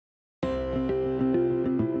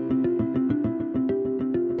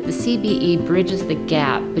the CBE bridges the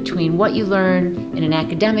gap between what you learn in an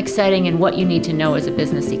academic setting and what you need to know as a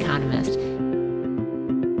business economist.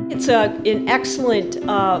 It's an excellent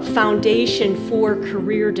foundation for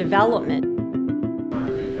career development.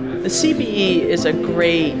 The CBE is a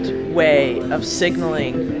great way of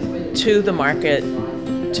signaling to the market,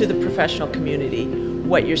 to the professional community,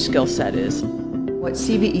 what your skill set is. What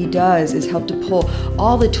CBE does is help to pull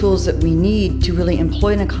all the tools that we need to really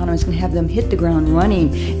employ an economist and have them hit the ground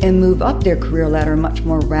running and move up their career ladder much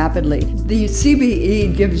more rapidly. The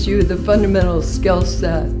CBE gives you the fundamental skill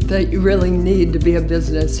set that you really need to be a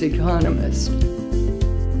business economist.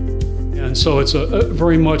 And so it's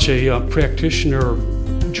very much a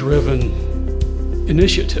practitioner-driven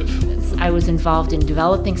initiative. I was involved in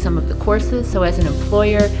developing some of the courses, so as an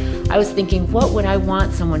employer, I was thinking, what would I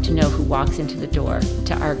want someone to know who walks into the door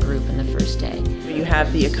to our group in the first day? You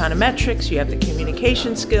have the econometrics, you have the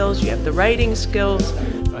communication skills, you have the writing skills.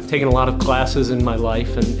 I've taken a lot of classes in my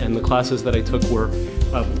life, and the classes that I took were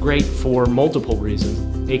great for multiple reasons.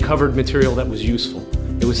 They covered material that was useful.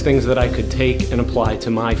 It was things that I could take and apply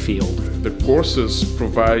to my field. The courses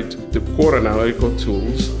provide the core analytical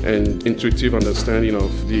tools and intuitive understanding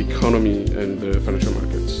of the economy and the financial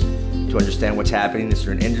markets. To understand what's happening in a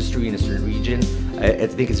certain industry, in a certain region, I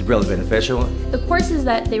think it's really beneficial. The courses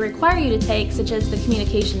that they require you to take, such as the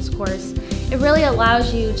communications course, it really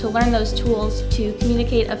allows you to learn those tools to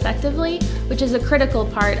communicate effectively, which is a critical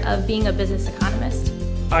part of being a business economist.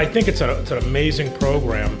 I think it's an amazing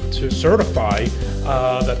program to certify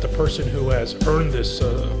that the person who has earned this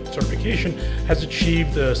certification has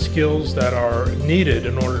achieved the skills that are needed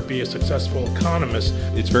in order to be a successful economist.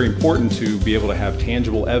 It's very important to be able to have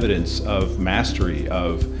tangible evidence of mastery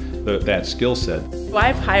of that skill set. Well,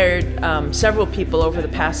 I've hired several people over the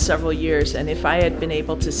past several years, and if I had been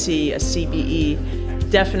able to see a CBE,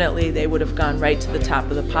 definitely they would have gone right to the top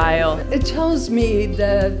of the pile. It tells me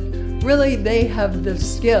that really they have the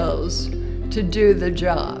skills to do the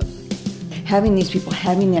job. Having these people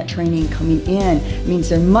having that training coming in means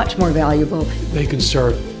they're much more valuable. They can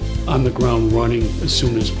start on the ground running as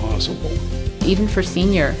soon as possible. Even for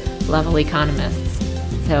senior level economists.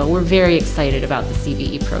 So we're very excited about the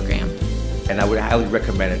CBE program. And I would highly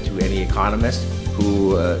recommend it to any economist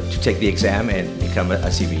who to take the exam and become a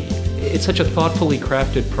CBE. It's such a thoughtfully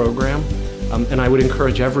crafted program, and I would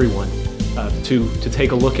encourage everyone to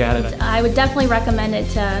take a look at it. I would definitely recommend it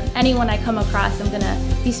to anyone I come across. I'm going to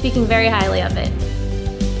be speaking very highly of it.